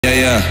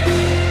Yeah.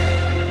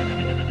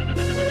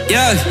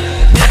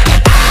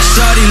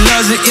 Shorty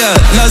loves it,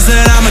 loves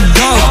that I'm a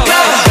goat.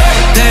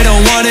 They don't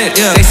want it,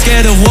 they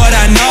scared of what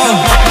I know.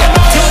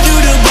 Told you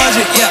the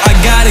budget, I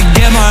gotta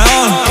get my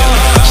own.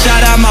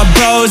 Shout out my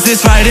bros,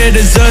 this right here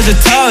deserves a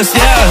toast,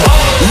 A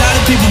lot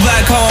of people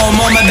back home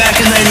on my back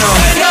and they know.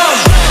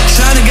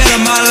 Tryna get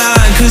on my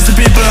line, cause the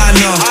people I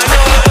know.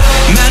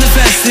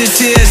 Manifest this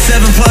here,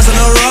 7+ on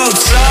the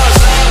ropes.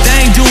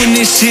 They ain't doing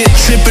this shit,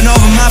 tripping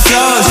over my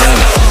flows.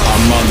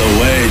 I'm on the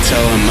way,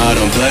 tell them I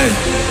don't play.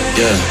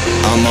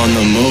 I'm on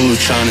the move,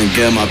 tryna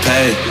get my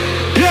pay.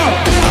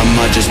 I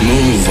might just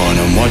move on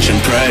and watch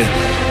and pray.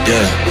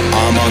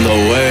 I'm on the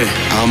way,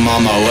 I'm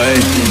on my way.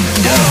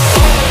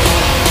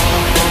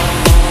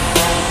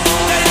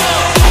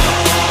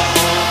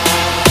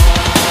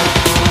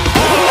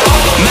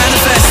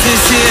 Manifest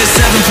this here,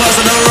 7+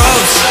 on the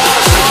ropes.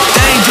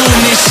 They ain't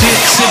doing this shit,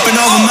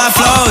 tripping over my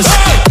flows.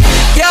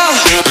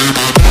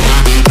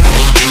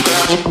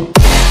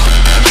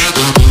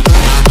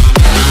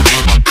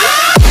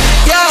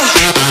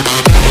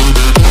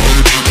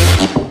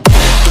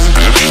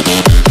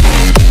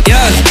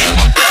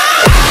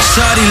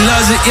 Shorty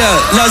loves it,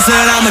 loves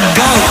that I'm a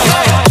goat.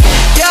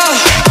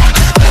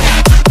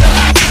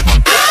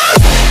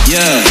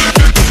 Yeah.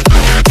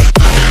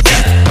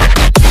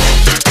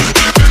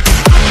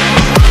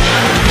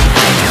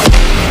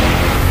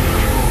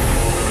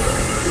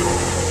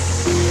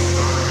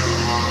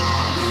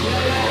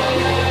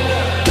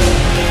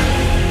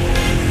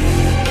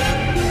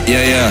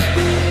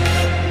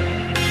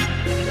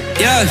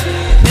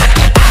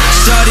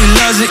 Shorty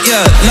loves it,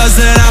 loves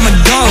that I'm a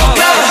goat.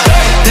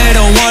 They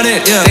don't want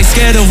it, they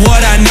scared of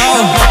what I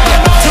know.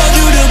 Told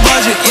you the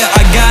budget,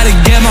 I gotta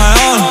get my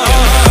own.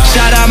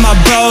 Shout out my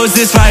bros,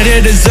 this right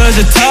here deserves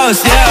a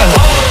toast, A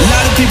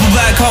lot of people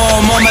back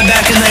home on my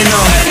back and they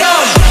know.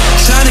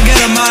 Tryna get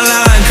on my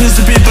line, cause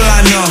the people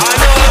I know.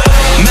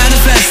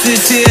 Manifest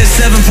this here,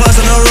 7+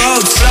 on the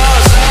ropes.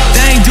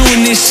 They ain't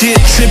doing this shit,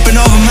 tripping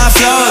over my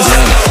flows.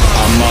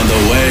 I'm on the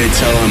way,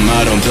 tell them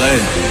I don't play.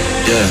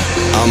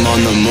 I'm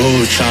on the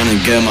move,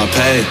 tryna get my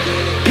pay.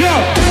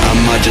 I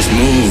might just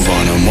move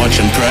on and watch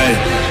and pray.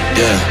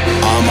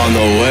 I'm on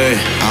the way,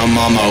 I'm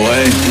on my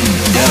way.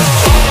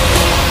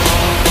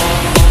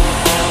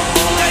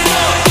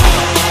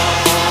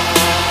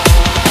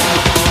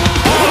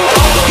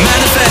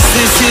 Manifest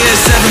this here,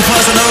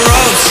 7+ on the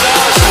ropes.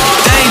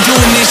 They ain't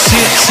doing this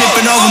shit,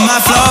 tripping over my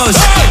flows.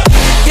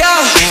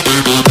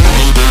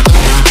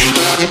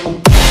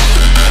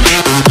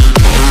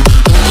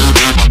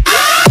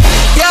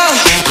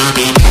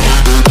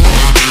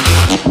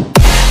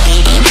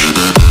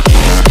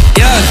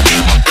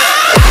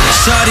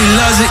 Shorty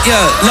loves it,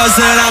 loves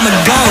that I'm a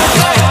goat.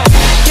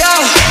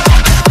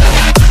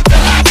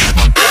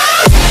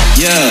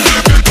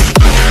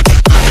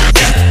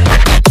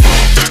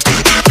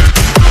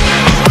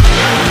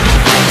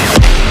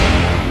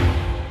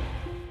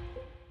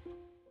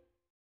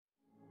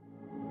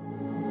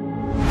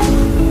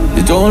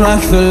 You don't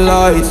like the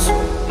lights,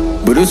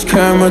 but it's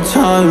camera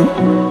time.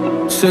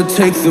 Said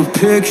take the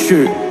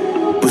picture,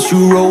 but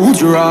you rolled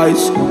your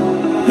eyes.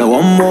 Now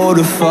I'm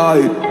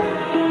mortified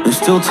and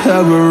still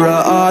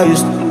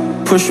terrorized.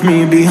 Push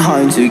me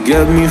behind to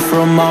get me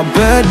from my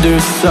better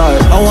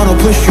side. I wanna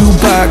push you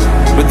back,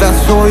 but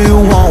that's all you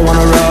want.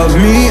 Wanna wrap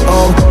me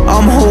up,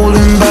 I'm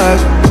holding back.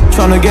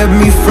 Tryna get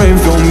me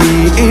framed, throw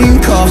me in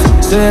cuffs.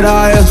 Said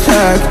I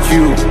attacked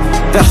you,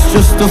 that's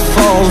just a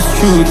false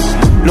truth.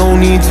 No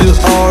need to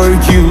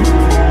argue,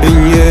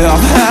 and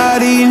I've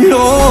had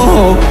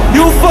enough.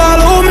 You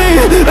follow me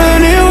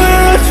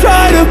anywhere I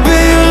try to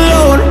be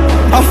alone.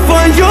 I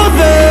find you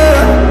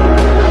there.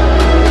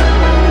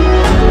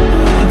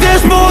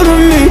 There's more to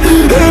me.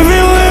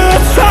 Everywhere I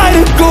try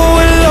to go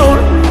alone,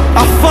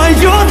 I find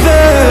you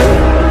there.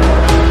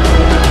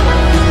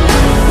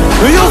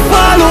 You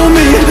follow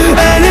me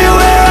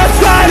anywhere I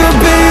try to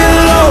be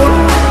alone,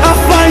 I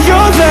find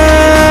you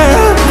there.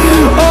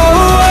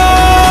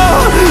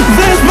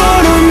 There's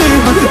more to me.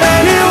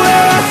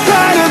 Anywhere I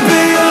try to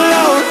be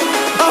alone,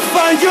 I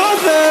find you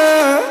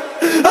there.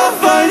 I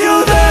find you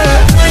there.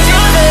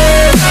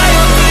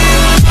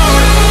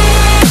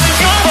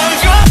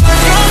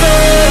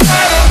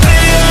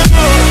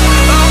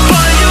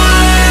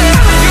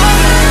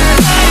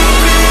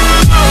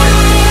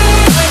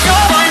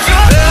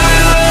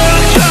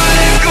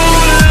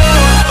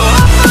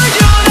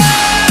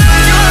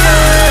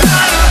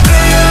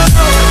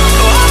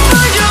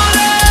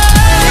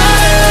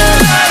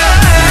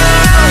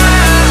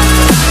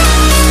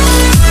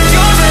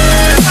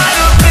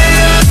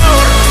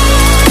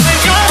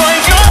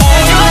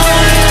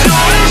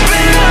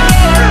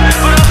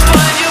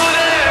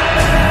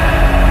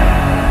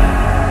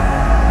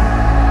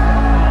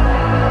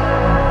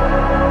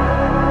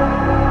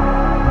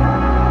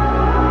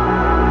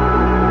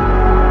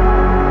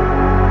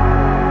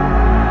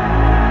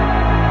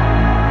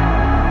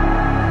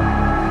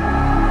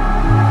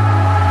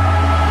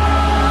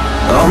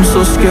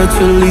 scared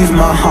to leave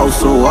my house,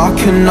 so I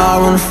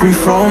cannot run free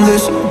from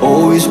this.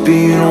 Always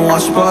being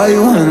watched by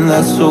you, and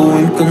that's so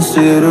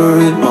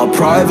inconsiderate. My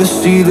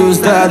privacy,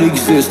 does that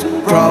exist?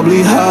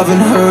 Probably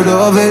haven't heard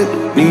of it.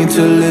 Need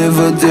to live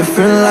a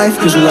different life,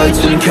 cause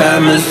lights and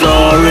cameras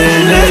are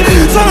in it.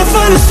 Trying to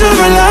find a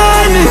silver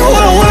lining.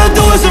 All I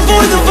do is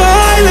avoid the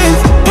violence.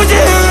 But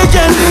you're here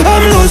again,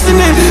 I'm losing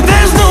it.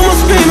 There's no more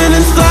screaming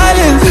in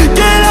silence.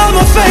 Get out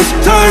my face,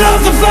 turn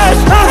off the flash.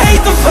 I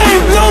hate the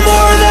fame, no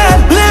more of that.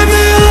 Leave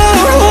me alone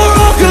or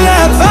I'll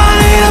collapse. I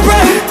need a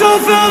break,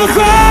 don't feel the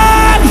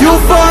crowd. You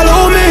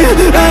follow me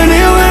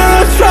anywhere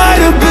I try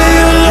to be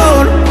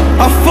alone.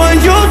 I find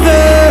you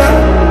there.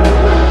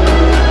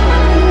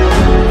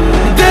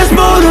 There's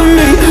more to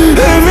me.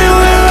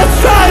 Everywhere I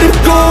try to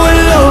go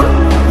alone,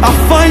 I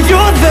find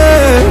you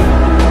there.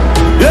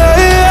 Yeah,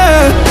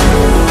 yeah.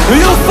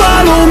 You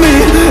follow me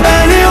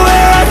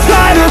anywhere I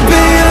try to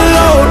be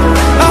alone,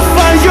 I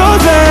find you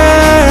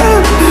there.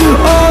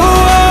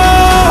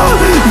 Oh,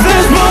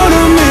 there's more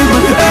to me,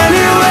 but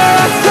anywhere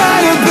I try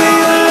to be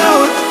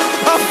alone,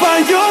 I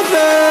find you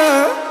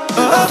there.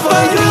 I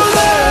find you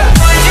there.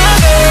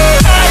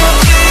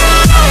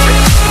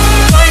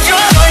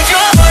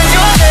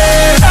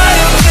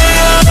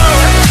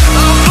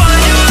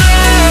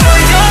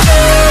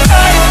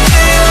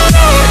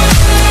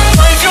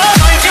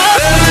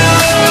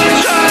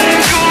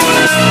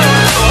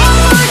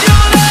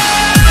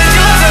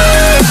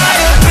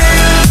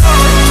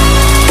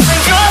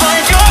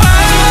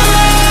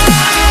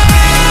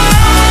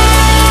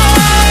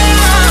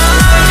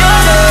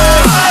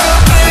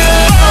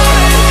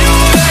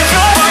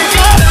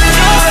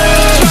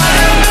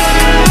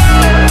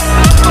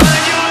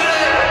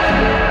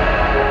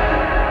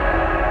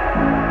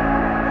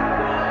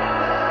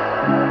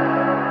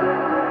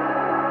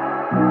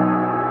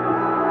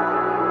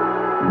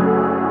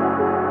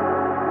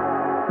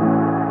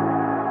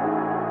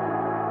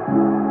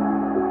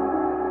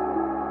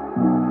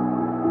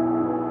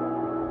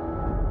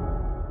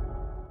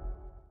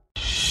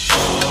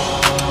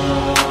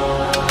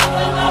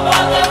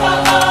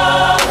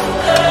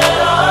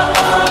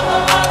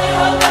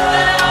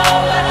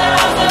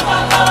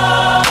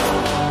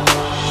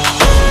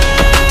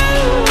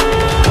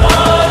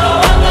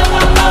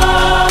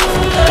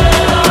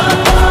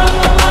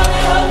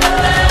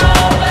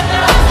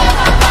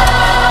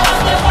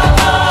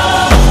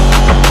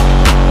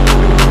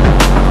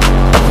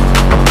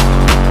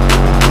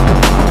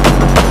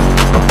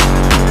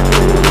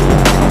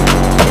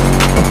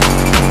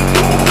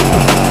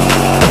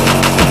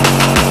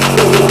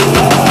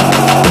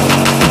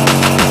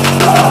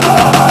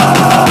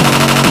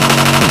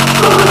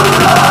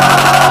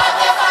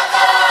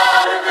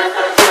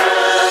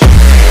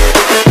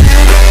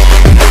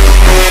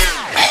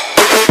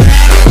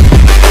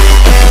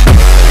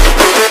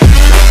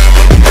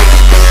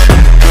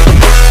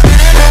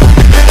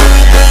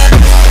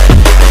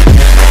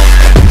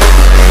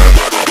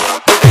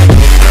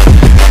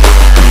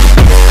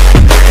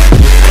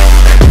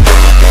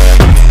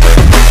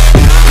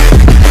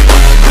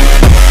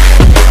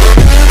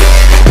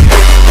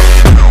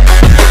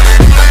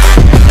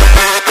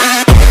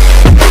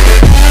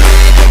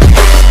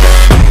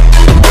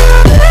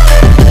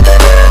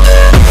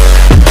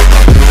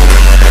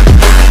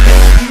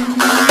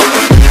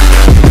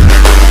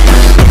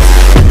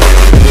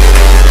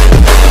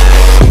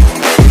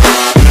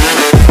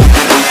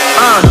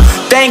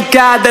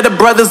 God that the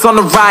brothers on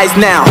the rise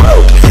now.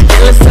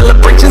 Endless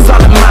celebrations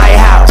all in my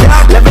house.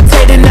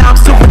 Levitating now, I'm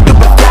super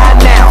duper fly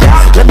now.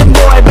 London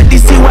boy, but they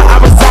see where I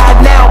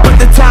reside now.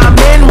 Put the time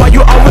in while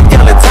you always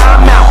yelling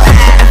time out.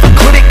 And for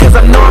quit it, cause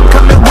I know I'm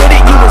coming with it.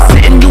 You were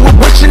sitting, you were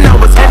wishing I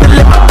was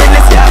handling my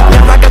business.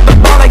 Now I got the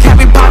ball like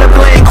Harry Potter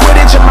playing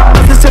Quidditch. And my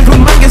business is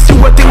humongous, you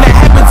would think that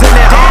happens in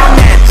there. Damn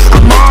man,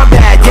 I'm all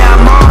that, yeah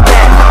I'm all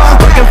that.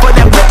 Working for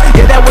that whip,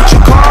 yeah that what you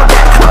call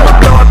that. I'ma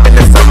blow up in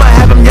the summer,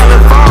 have them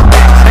yelling fall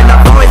back. And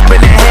I've always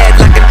been ahead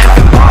like an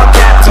effing ball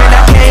cap. Man,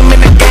 I came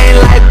in the game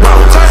like bro.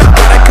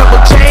 Got a couple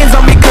chains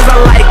on me cause I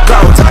like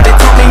gold. They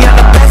told me I'm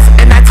the best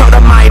and I told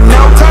them I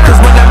know. Cause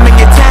when I'm in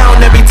your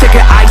town, every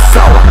ticket I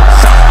sold.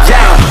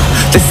 Yeah,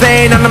 they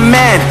saying I'm the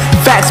man.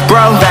 Facts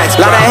bro, facts,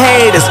 lot of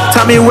haters.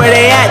 Tell me where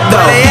they at though.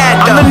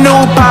 I'm the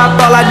new pop,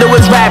 all I do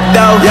is rap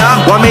though.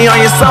 Want me on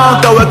your song,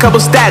 throw a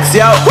couple stacks,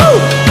 yo. Woo!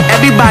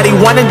 Everybody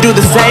wanna do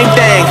the same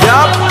thing,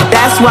 yup.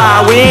 That's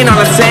why we ain't on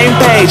the same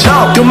page.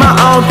 Do my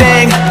own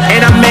thing,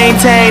 and I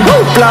maintain.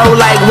 Flow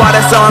like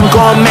water, so I'm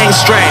going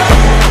mainstream.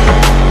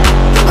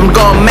 I'm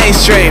going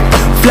mainstream.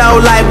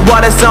 Flow like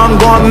water, so I'm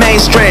going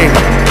mainstream.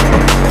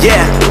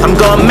 Yeah, I'm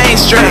going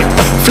mainstream.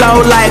 Flow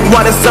like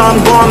water, so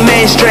I'm going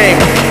mainstream.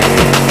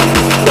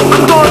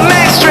 I'm going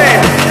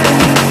mainstream.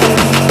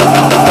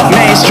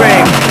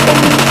 Mainstream.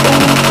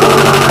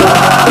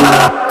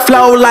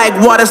 Flow like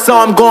water, so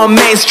I'm going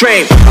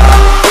mainstream.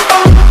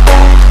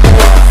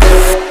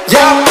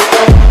 Yeah.